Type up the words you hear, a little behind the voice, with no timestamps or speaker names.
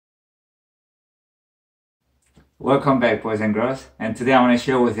Welcome back, boys and girls, and today I want to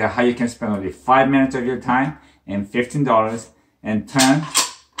share with you how you can spend only 5 minutes of your time and $15 and turn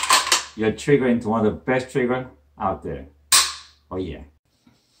your trigger into one of the best trigger out there. Oh yeah.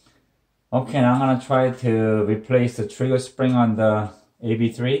 Okay, now I'm going to try to replace the trigger spring on the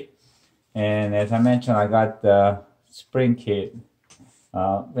AB3, and as I mentioned, I got the spring kit,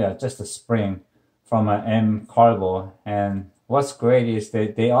 just a spring from an M Carbo, and what's great is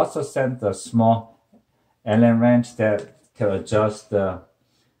that they also sent a small Allen wrench that can adjust the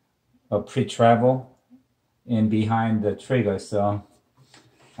pre-travel in behind the trigger. So,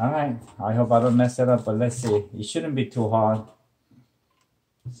 alright, I hope I don't mess it up, but let's see. It shouldn't be too hard.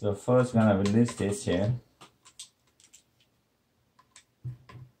 So first we're going to release this here.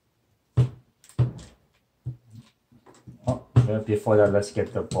 Oh, but before that, let's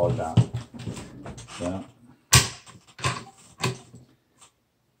get the ball down. So,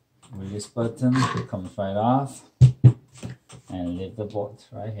 release button comes right off, and leave the bolt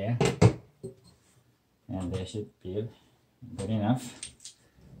right here, and there should be good enough.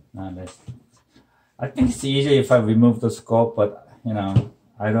 Now I think it's easier if I remove the scope, but you know,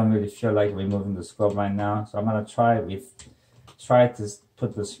 I don't really feel like removing the scope right now, so I'm gonna try to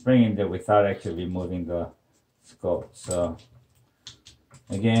put the spring in there without actually removing the scope. So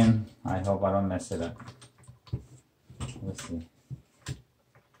again, I hope I don't mess it up. Let's see.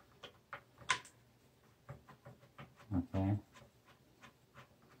 Okay.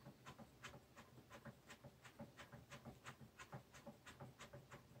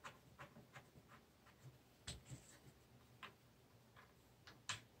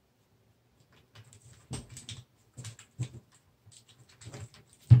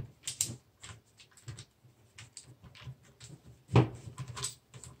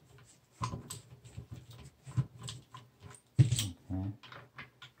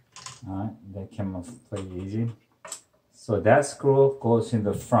 Alright, that came off pretty easy. So that screw goes in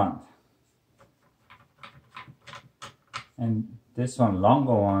the front, and this one,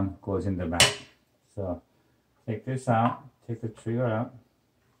 longer one, goes in the back. So take this out, take the trigger out.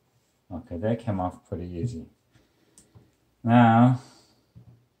 Okay, that came off pretty easy. Now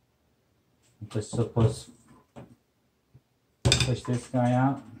I'm just supposed to push this guy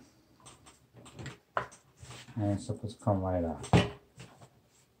out, and it's supposed to come right out.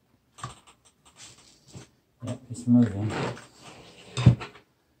 Yep, it's moving.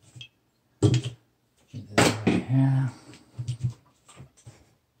 Right here.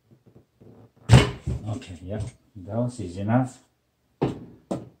 Okay, yep, that was easy enough. Okay.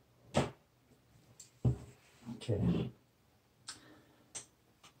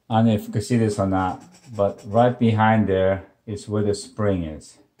 I don't know if you can see this or not, but right behind there is where the spring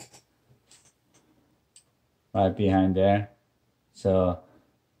is. Right behind there. So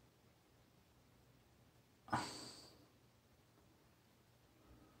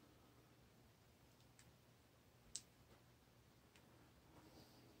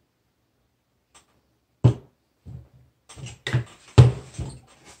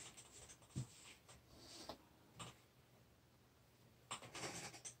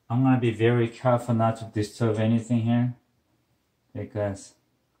I'm going to be very careful not to disturb anything here, because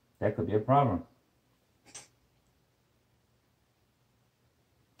that could be a problem.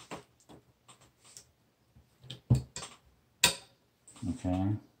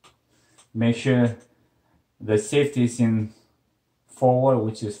 Okay. Make sure the safety is in forward,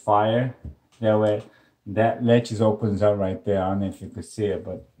 which is fire. That way that latch opens up right there. I don't know if you could see it,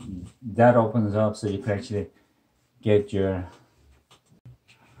 but that opens up so you can actually get your...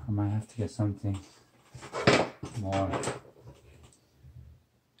 I might have to get something more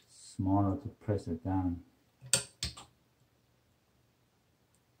smaller to press it down.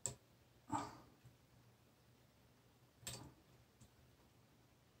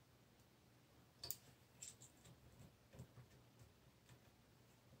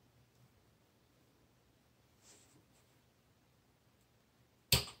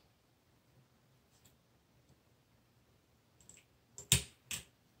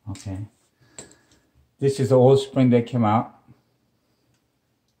 Okay, this is the old spring that came out.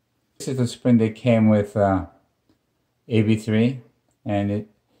 This is the spring that came with AB3, and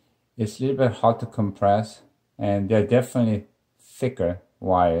it's a little bit hard to compress, and they're definitely thicker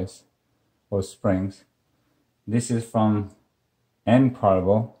wires or springs. This is from M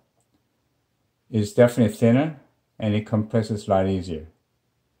Carbo. It's definitely thinner, and it compresses a lot easier.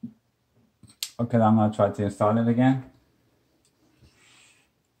 Okay, now I'm going to try to install it again.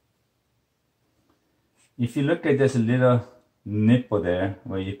 If you look at this little nipple there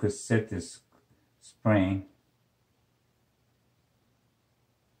where you could set this spring,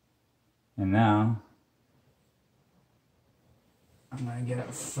 and now I'm gonna get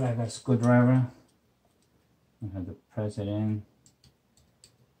a flathead screwdriver. I have to press it in.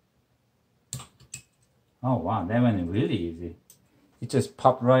 Oh wow, that went really easy. It just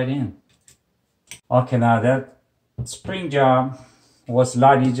popped right in. Okay, now that spring job was a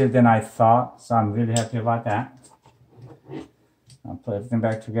lot easier than I thought, so I'm really happy about that. I'll put everything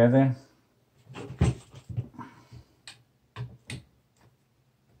back together.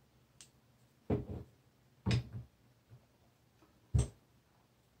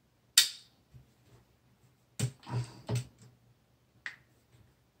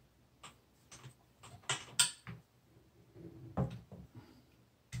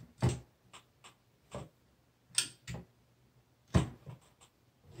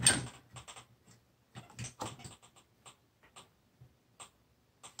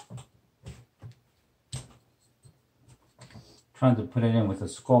 Trying to put it in with the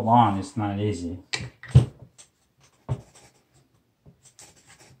scope on is not easy.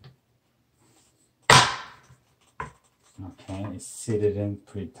 Okay, it's seated in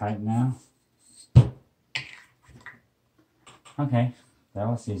pretty tight now. Okay, that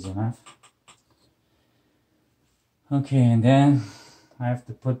was easy enough. Okay, and then I have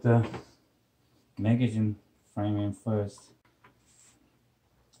to put the magazine frame in first.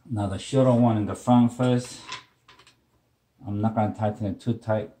 Now the shorter one in the front first. I'm not going to tighten it too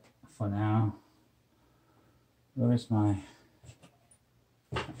tight for now. Where is my...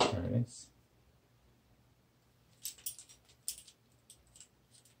 There it is.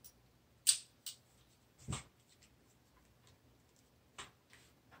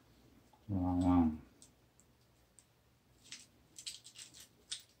 Wrong one.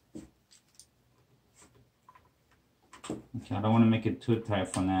 Okay, I don't want to make it too tight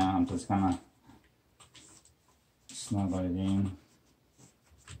for now. I'm just going to snuggle it in.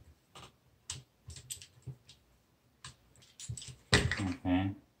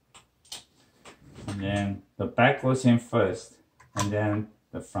 Okay. And then the back goes in first, and then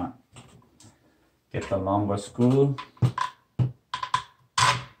the front. Get the longer screw.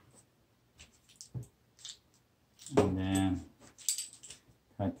 And then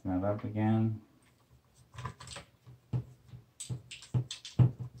tighten it up again.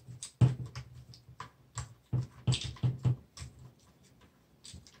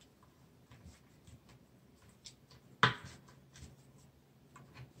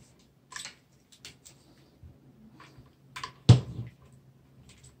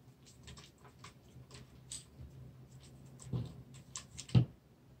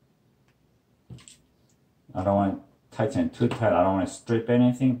 I don't want to tighten it too tight. I don't want to strip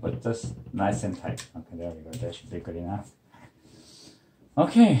anything, but just nice and tight. Okay, there we go. That should be good enough.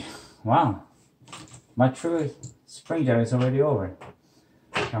 Okay, wow. My trigger spring job is already over.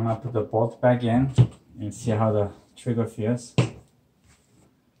 I'm going to put the bolt back in and see how the trigger feels.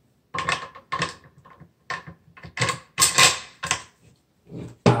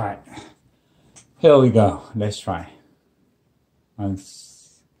 Alright, here we go. Let's try.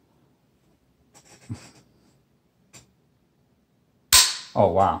 Oh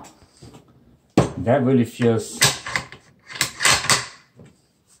wow, that really feels,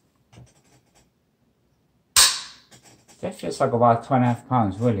 like about 2.5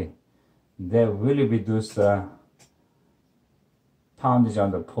 pounds really. They really reduce the poundage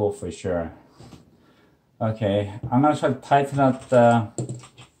on the pull for sure. Okay, I'm gonna try to tighten up the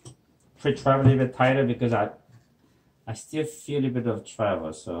pre-travel a little bit tighter because I still feel a bit of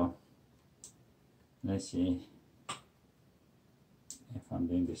travel, so let's see if I'm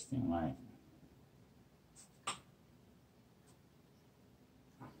doing this thing right.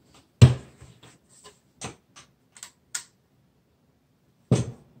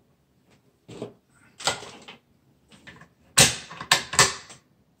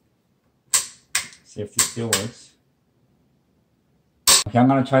 See if this still works. Okay, I'm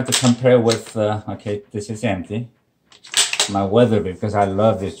gonna try to compare with, okay, this is empty. My Weatherby, because I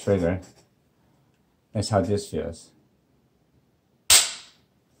love this trigger. That's how this feels.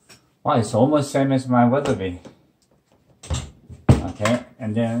 Wow, it's almost same as my Weatherby. Okay,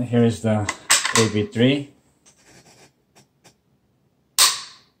 and then here's the AB3.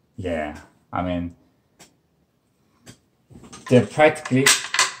 Yeah, I mean, they're practically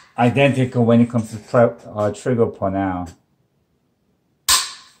identical when it comes to trigger pull now.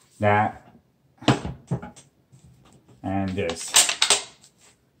 That and this.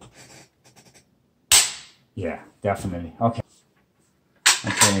 Yeah, definitely. Okay.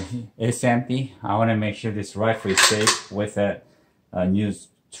 Okay, it's empty. I want to make sure this rifle is safe with a new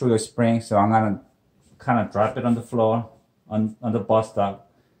trigger spring, so I'm gonna kind of drop it on the floor on the bus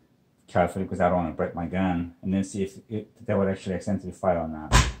stop. carefully because I don't want to break my gun, and then see if that would actually accidentally fire or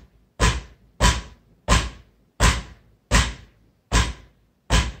not.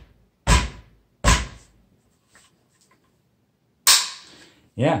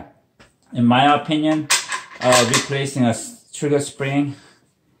 Yeah, in my opinion, replacing a trigger spring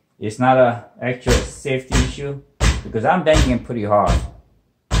is not an actual safety issue because I'm banging pretty hard.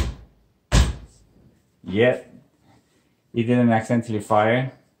 Yet, it didn't accidentally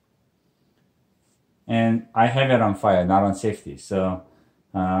fire. And I have it on fire, not on safety. So,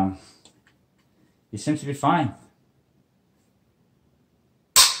 it seems to be fine.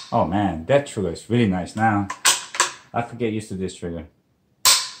 Oh man, that trigger is really nice now. I could get used to this trigger.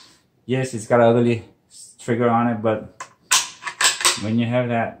 Yes, it's got an ugly trigger on it, but when you have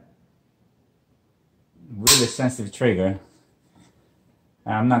that really sensitive trigger,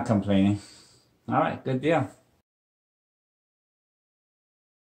 I'm not complaining. Alright, good deal.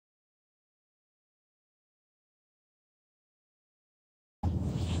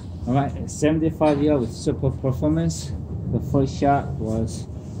 Alright, 75 yard with super performance. The first shot was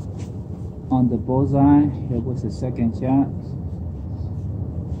on the bullseye. Here was the second shot.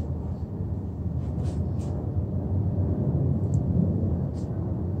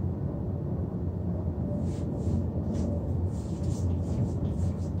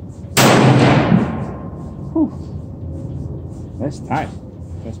 Whew. That's tight.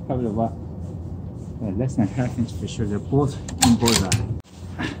 That's probably about less than half inch for sure. They're both in bullseye.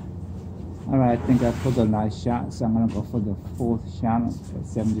 Alright, I think I put a nice shot, so I'm gonna go for the fourth shot at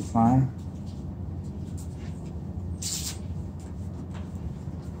 75.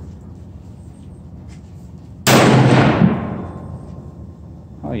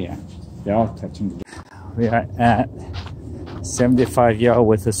 Oh yeah, they're all touching. We are at 75 yard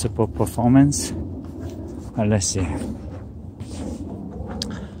with the super performance. Let's see.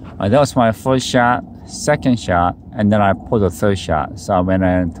 That was my first shot, second shot, and then I pulled the third shot. So I went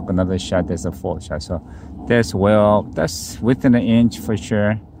and took another shot. There's a fourth shot. So that's within an inch for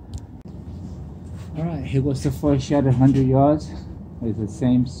sure. All right, here goes the first shot at 100 yards. It's the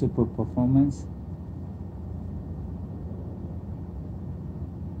same super performance.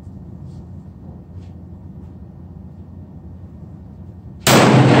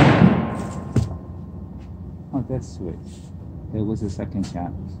 Oh, that's sweet. There was the second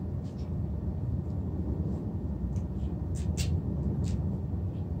shot.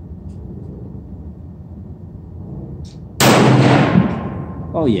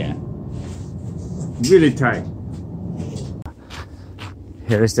 Oh yeah, really tight.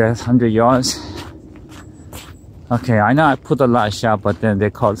 Here's that 100 yards. Okay, I know I put a lot of shot, but then they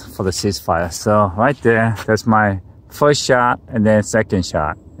called for the ceasefire. So right there, that's my first shot and then second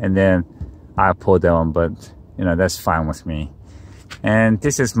shot. And then I pulled that one, but you know, that's fine with me. And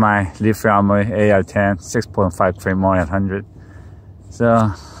this is my Leaf Armor AR-10, 6.5 Claymore at 100.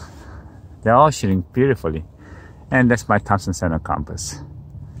 So they're all shooting beautifully. And that's my Thompson Center compass.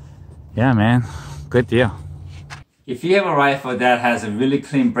 Yeah, man, good deal. If you have a rifle that has a really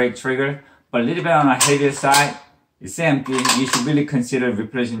clean break trigger, but a little bit on the heavier side, it's empty, you should really consider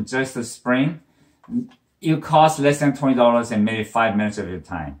replacing just the spring. It costs less than $20 and maybe 5 minutes of your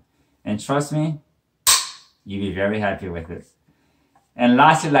time. And trust me, you'll be very happy with it. And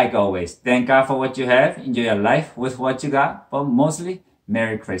lastly, like always, thank God for what you have, enjoy your life with what you got, but mostly,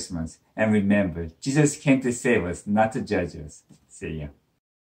 Merry Christmas. And remember, Jesus came to save us, not to judge us. See ya.